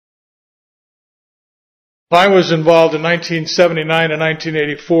I was involved in 1979 and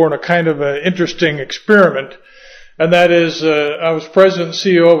 1984 in a kind of an interesting experiment, and that is I was president and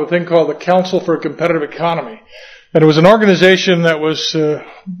CEO of a thing called the Council for a Competitive Economy. And it was an organization that was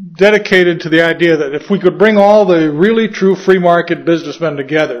dedicated to the idea that if we could bring all the really true free market businessmen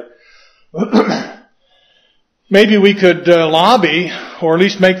together, maybe we could lobby, or at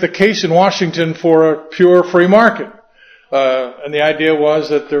least make the case in Washington for a pure free market. And the idea was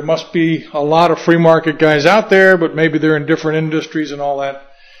that there must be a lot of free market guys out there, but maybe they're in different industries and all that.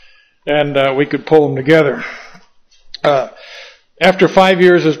 And we could pull them together. After 5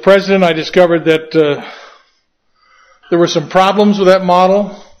 years as president, I discovered that there were some problems with that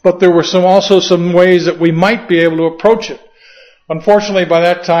model, but there were also some ways that we might be able to approach it. Unfortunately, by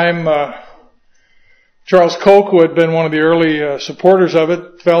that time, Charles Koch, who had been one of the early supporters of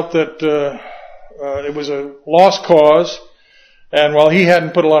it, felt that it was a lost cause, and while he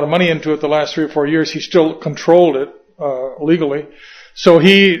hadn't put a lot of money into it the last 3 or 4 years, he still controlled it legally. So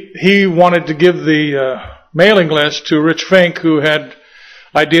he wanted to give the mailing list to Rich Fink, who had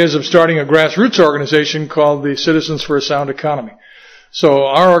ideas of starting a grassroots organization called the Citizens for a Sound Economy. So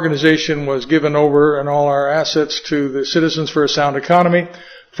our organization was given over and all our assets to the Citizens for a Sound Economy.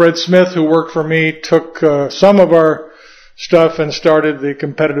 Fred Smith, who worked for me, took some of our stuff and started the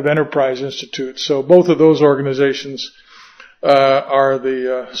Competitive Enterprise Institute. So both of those organizations are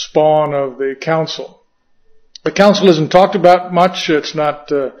the spawn of the council. The council isn't talked about much. It's not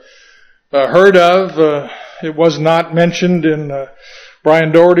heard of. It was not mentioned in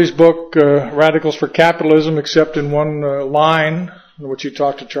Brian Doherty's book, Radicals for Capitalism, except in one line in which he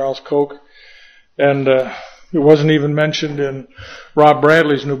talked to Charles Koch. And it wasn't even mentioned in Rob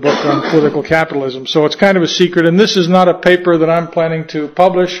Bradley's new book on political capitalism. So it's kind of a secret. And this is not a paper that I'm planning to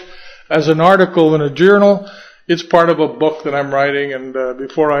publish as an article in a journal. It's part of a book that I'm writing. And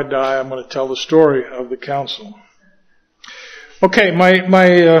before I die, I'm going to tell the story of the council. Okay,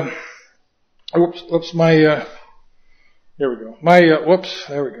 here we go.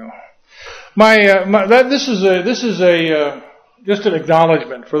 There we go. This is just an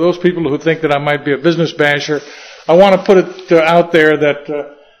acknowledgement for those people who think that I might be a business basher. I want to put it out there that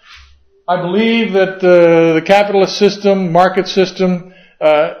I believe that the capitalist system, market system,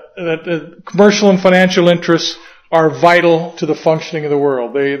 that the commercial and financial interests are vital to the functioning of the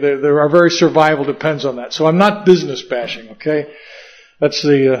world. Our very survival depends on that. So I'm not business bashing, okay? That's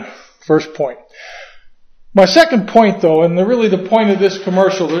the first point. My second point, though, and really the point of this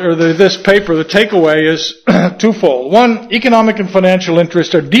commercial, or this paper, the takeaway is twofold. One, economic and financial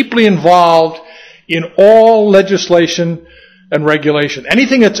interests are deeply involved in all legislation and regulation.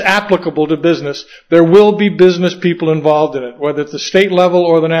 Anything that's applicable to business, there will be business people involved in it, whether at the state level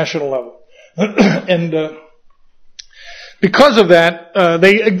or the national level. And because of that,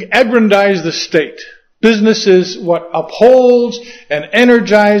 they aggrandize the state. Business is what upholds and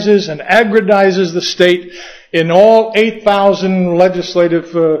energizes and aggrandizes the state in all 8,000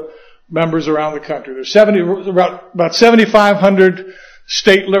 legislative members around the country. There's about 7,500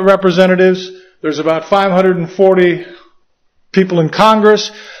 state representatives. There's about 540 people in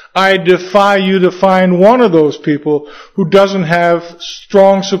Congress. I defy you to find one of those people who doesn't have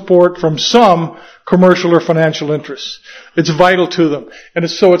strong support from some commercial or financial interests. It's vital to them. And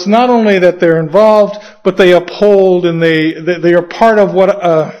so it's not only that they're involved, but they uphold and they are part of what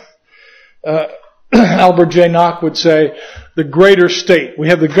Albert J. Nock would say, the greater state. We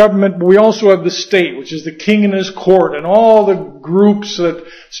have the government, but we also have the state, which is the king and his court, and all the groups, that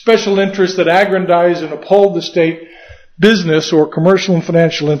special interests that aggrandize and uphold the state. Business or commercial and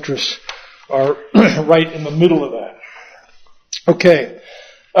financial interests are right in the middle of that. Okay.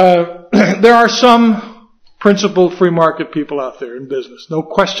 There are some principled free market people out there in business, no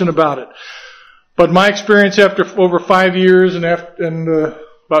question about it. But my experience after over 5 years and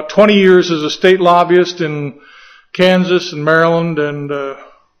about 20 years as a state lobbyist in Kansas and Maryland and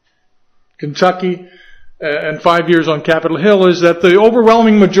Kentucky and 5 years on Capitol Hill is that the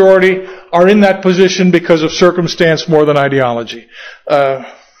overwhelming majority are in that position because of circumstance more than ideology.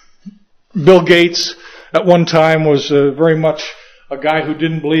 Bill Gates at one time was very much a guy who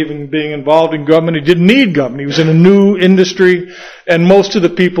didn't believe in being involved in government. He didn't need government. He was in a new industry, and most of the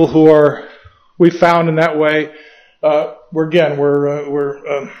people who we found in that way, we're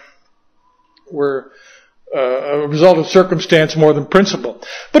a result of circumstance more than principle.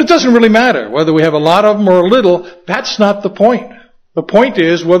 But it doesn't really matter whether we have a lot of them or a little. That's not the point. The point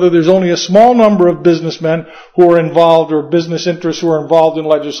is whether there's only a small number of businessmen who are involved or business interests who are involved in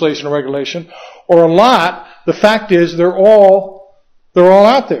legislation or regulation, or a lot. The fact is they're all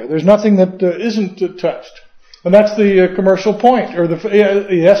out there. There's nothing that isn't touched. And that's the commercial point, or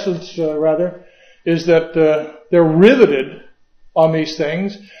the essence, rather. is that they're riveted on these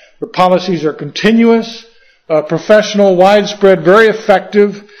things. Their policies are continuous, professional, widespread, very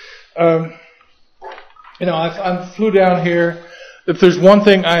effective. I flew down here. If there's one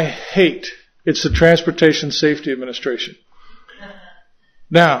thing I hate, it's the Transportation Safety Administration.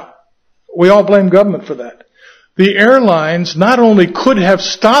 Now, we all blame government for that. The airlines not only could have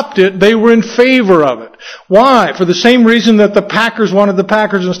stopped it, they were in favor of it. Why? For the same reason that the Packers wanted the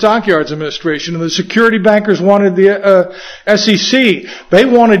Packers and Stockyards Administration and the security bankers wanted the SEC. They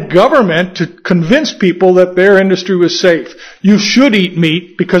wanted government to convince people that their industry was safe. You should eat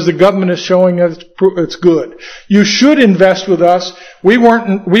meat because the government is showing us it's good. You should invest with us. We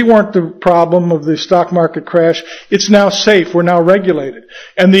weren't the problem of the stock market crash. It's now safe. We're now regulated.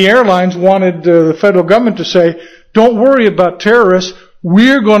 And the airlines wanted the federal government to say, don't worry about terrorists.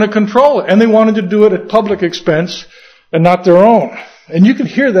 We're going to control it. And they wanted to do it at public expense and not their own. And you can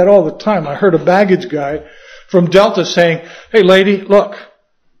hear that all the time. I heard a baggage guy from Delta saying, hey lady, look,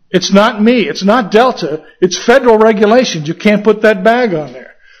 it's not me. It's not Delta. It's federal regulations. You can't put that bag on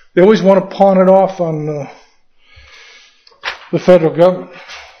there. They always want to pawn it off on the federal government.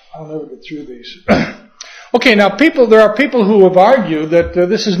 I'll never get through these. Okay, now there are people who have argued that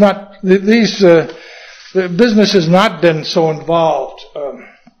this is not, the business has not been so involved.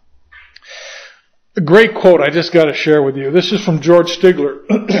 A great quote I just got to share with you. This is from George Stigler,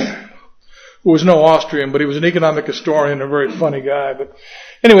 who was no Austrian, but he was an economic historian, a very funny guy. But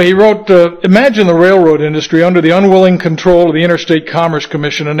anyway, he wrote, imagine the railroad industry under the unwilling control of the Interstate Commerce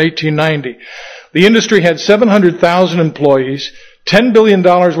Commission in 1890. The industry had 700,000 employees, $10 billion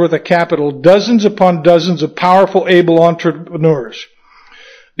worth of capital, dozens upon dozens of powerful, able entrepreneurs.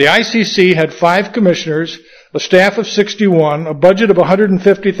 The ICC had 5 commissioners, a staff of 61, a budget of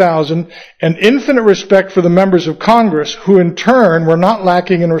 150,000, and infinite respect for the members of Congress, who in turn were not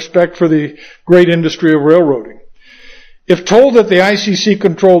lacking in respect for the great industry of railroading. If told that the ICC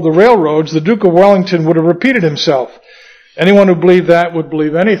controlled the railroads, the Duke of Wellington would have repeated himself. Anyone who believed that would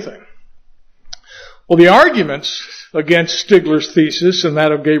believe anything. Well, the arguments against Stigler's thesis and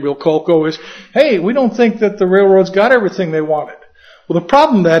that of Gabriel Kolko is, hey, we don't think that the railroads got everything they wanted. Well, the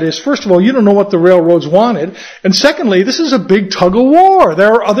problem that is, first of all, you don't know what the railroads wanted. And secondly, this is a big tug of war.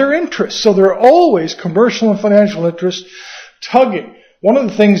 There are other interests. So there are always commercial and financial interests tugging. One of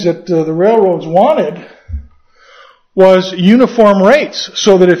the things that the railroads wanted was uniform rates.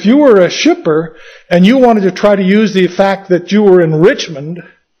 So that if you were a shipper and you wanted to try to use the fact that you were in Richmond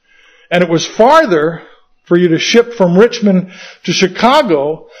and it was farther for you to ship from Richmond to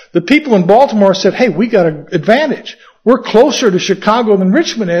Chicago, the people in Baltimore said, hey, we got an advantage. We're closer to Chicago than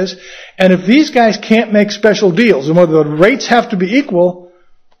Richmond is, and if these guys can't make special deals, and whether the rates have to be equal,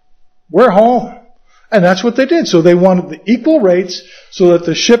 we're home. And that's what they did. So they wanted the equal rates so that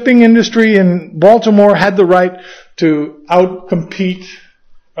the shipping industry in Baltimore had the right to outcompete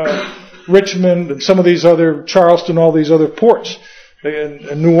Richmond and some of these other, Charleston, all these other ports,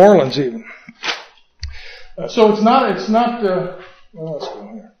 and New Orleans even. So it's not, well, let's go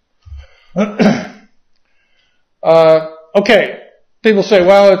here. Okay, people say,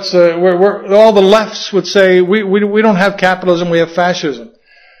 well, it's we're all the lefts would say we don't have capitalism, we have fascism.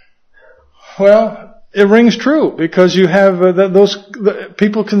 Well, it rings true because you have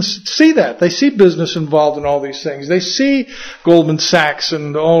people can see that. They see business involved in all these things. They see Goldman Sachs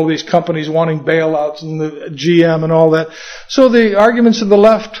and all these companies wanting bailouts and the GM and all that. So the arguments of the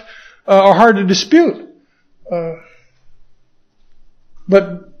left are hard to dispute.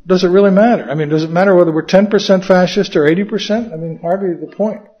 But does it really matter? I mean, does it matter whether we're 10% fascist or 80%? I mean, hardly the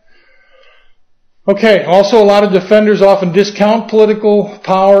point. Okay, also a lot of defenders often discount political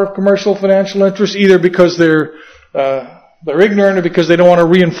power, commercial, financial interests, either because they're ignorant or because they don't want to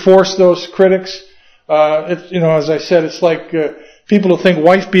reinforce those critics. As I said, it's like people who think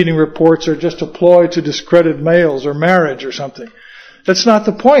wife-beating reports are just a ploy to discredit males or marriage or something. That's not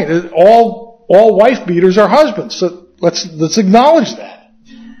the point. All wife-beaters are husbands, so let's acknowledge that.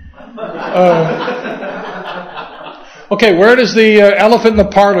 Okay, where does the elephant in the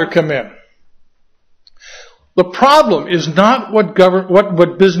parlor come in? The problem is not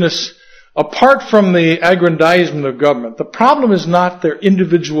what business, apart from the aggrandizement of government, the problem is not their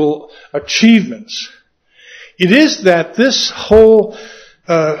individual achievements. It is that this whole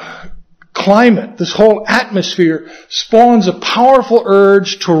climate, this whole atmosphere spawns a powerful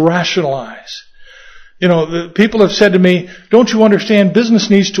urge to rationalize. People have said to me, don't you understand, business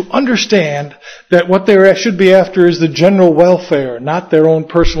needs to understand that what they should be after is the general welfare, not their own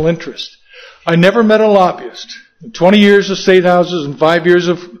personal interest. I never met a lobbyist in 20 years of state houses and 5 years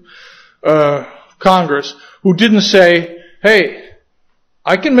of Congress who didn't say, hey,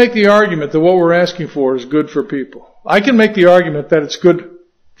 I can make the argument that what we're asking for is good for people. I can make the argument that it's good.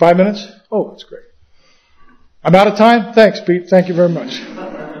 5 minutes? Oh, that's great. I'm out of time? Thanks, Pete. Thank you very much.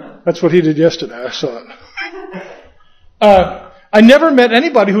 That's what he did yesterday. I saw it. I never met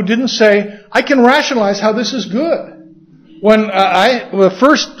anybody who didn't say, I can rationalize how this is good. When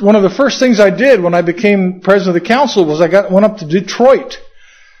one of the first things I did when I became president of the council was went up to Detroit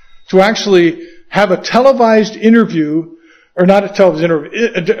to actually have a televised interview, or not a televised interview,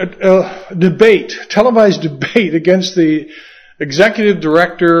 televised debate against the executive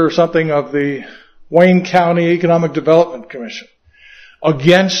director or something of the Wayne County Economic Development Commission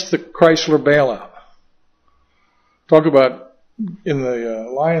against the Chrysler bailout. Talk about in the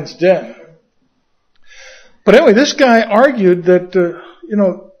lion's den. But anyway, this guy argued that,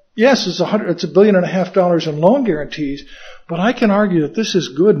 yes, it's $1.5 billion in loan guarantees, but I can argue that this is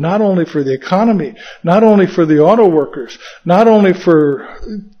good not only for the economy, not only for the auto workers, not only for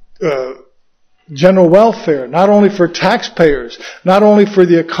general welfare, not only for taxpayers, not only for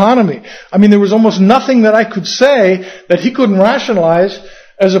the economy. I mean, there was almost nothing that I could say that he couldn't rationalize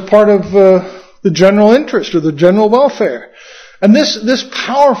as a part of the general interest or the general welfare. And this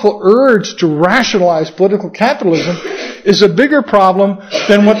powerful urge to rationalize political capitalism is a bigger problem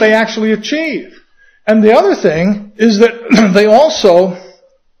than what they actually achieve. And the other thing is that they also,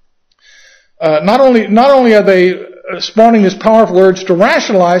 not only are they spawning this powerful urge to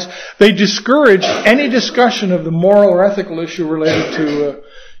rationalize, they discourage any discussion of the moral or ethical issue related to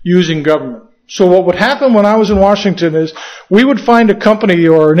using government. So what would happen when I was in Washington is we would find a company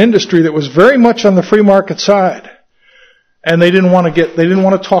or an industry that was very much on the free market side. And they didn't want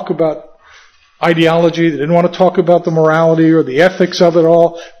to talk about ideology, they didn't want to talk about the morality or the ethics of it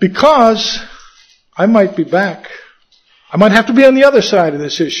all, because I might be back. I might have to be on the other side of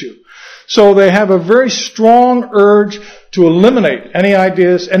this issue. So they have a very strong urge to eliminate any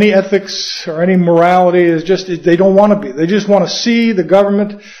ideas, any ethics, or any morality. They don't want to be. They just want to see the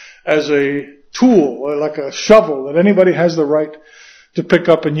government as a tool, like a shovel that anybody has the right to pick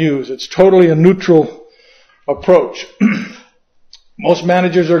up and use. It's totally a neutral approach. Most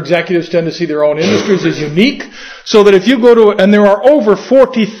managers or executives tend to see their own industries as unique, so that if you go to, and there are over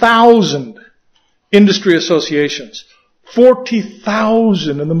 40,000 industry associations,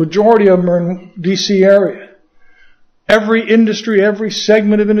 40,000, and the majority of them are in D.C. area. Every industry, every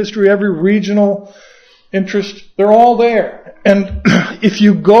segment of industry, every regional interest, they're all there. And if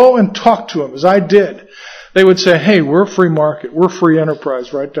you go and talk to them, as I did, they would say, hey, we're free market, we're free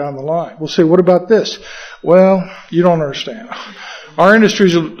enterprise right down the line. We'll say, what about this? Well, you don't understand. Our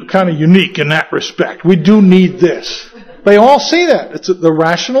industries are kind of unique in that respect. We do need this. They all see that. The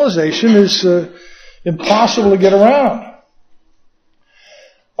rationalization is impossible to get around.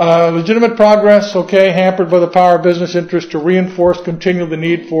 Legitimate progress, okay, hampered by the power of business interest to reinforce continually the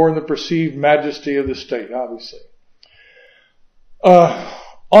need for and the perceived majesty of the state, obviously.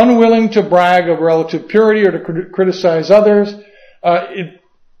 Unwilling to brag of relative purity or to criticize others.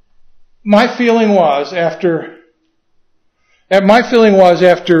 My feeling was after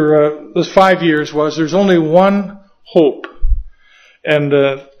those 5 years was there's only one hope, and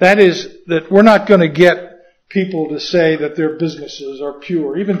that is that we're not going to get people to say that their businesses are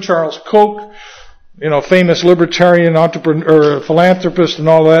pure. Even Charles Koch, famous libertarian entrepreneur, philanthropist, and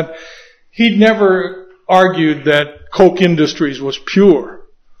all that, he'd never argued that Koch Industries was pure.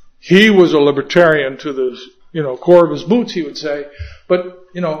 He was a libertarian to the core of his boots, he would say. But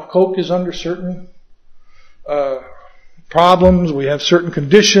Koch is under certain problems. We have certain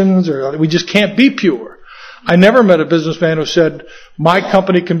conditions, or we just can't be pure. I never met a businessman who said, my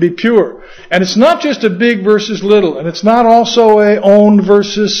company can be pure. And it's not just a big versus little, and it's not also a owned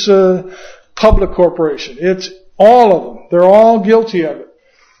versus public corporation. It's all of them. They're all guilty of it.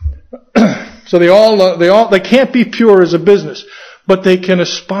 So they can't be pure as a business, but they can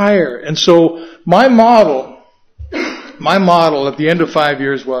aspire. And so my model at the end of 5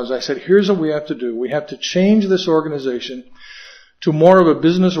 years was, I said, here's what we have to do. We have to change this organization to more of a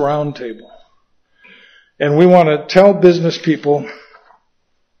business roundtable. And we want to tell business people,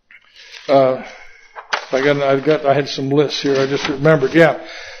 I had some lists here, I just remembered, I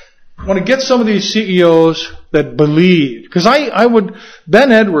want to get some of these CEOs that believe, because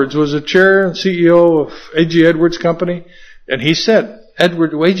Ben Edwards was a chair and CEO of A.G. Edwards Company, and he said,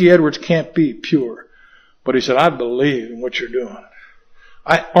 A.G. Edwards can't be pure. But he said, I believe in what you're doing.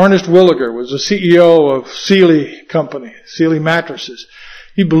 Ernest Williger was the CEO of Sealy Company, Sealy Mattresses.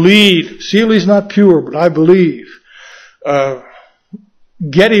 He believed, Sealy's not pure, but I believe.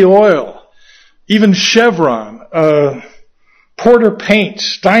 Getty Oil, even Chevron, Porter Paints,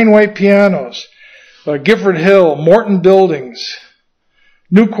 Steinway Pianos, Gifford Hill, Morton Buildings,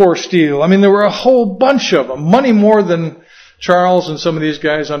 Nucor Steel. I mean, there were a whole bunch of them, many more than Charles and some of these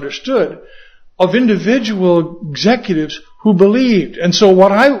guys understood, of individual executives who believed. And so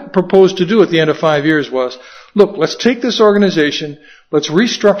what I proposed to do at the end of 5 years was, look, let's take this organization, let's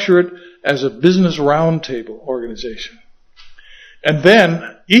restructure it as a business roundtable organization. And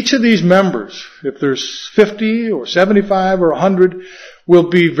then each of these members, if there's 50 or 75 or 100, will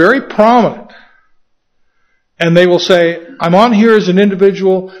be very prominent. And they will say, I'm on here as an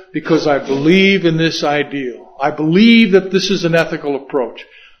individual because I believe in this ideal. I believe that this is an ethical approach.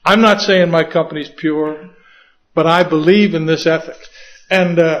 I'm not saying my company's pure, but I believe in this ethic.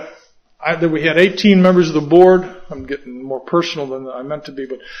 And we had 18 members of the board. I'm getting more personal than I meant to be,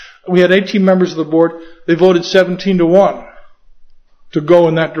 but we had 18 members of the board. They voted 17-1 to go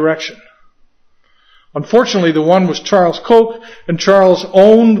in that direction. Unfortunately, the one was Charles Koch, and Charles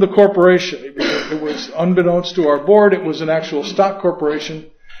owned the corporation. It was unbeknownst to our board. It was an actual stock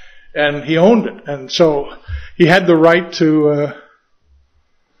corporation, and he owned it. And so he had the right to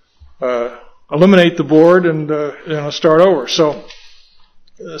eliminate the board and start over. So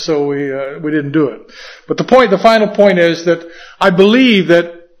we didn't do it. But the final point is that I believe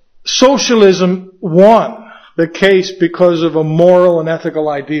that socialism won the case because of a moral and ethical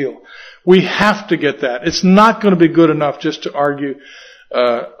ideal. We have to get that. It's not going to be good enough just to argue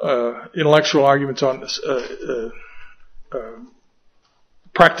intellectual arguments on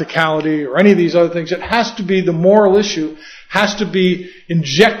practicality or any of these other things. It has to be the moral issue, has to be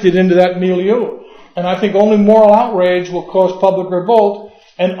injected into that milieu. And I think only moral outrage will cause public revolt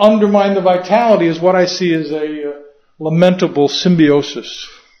and undermine the vitality is what I see as a lamentable symbiosis.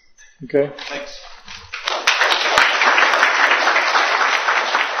 Okay? Thanks.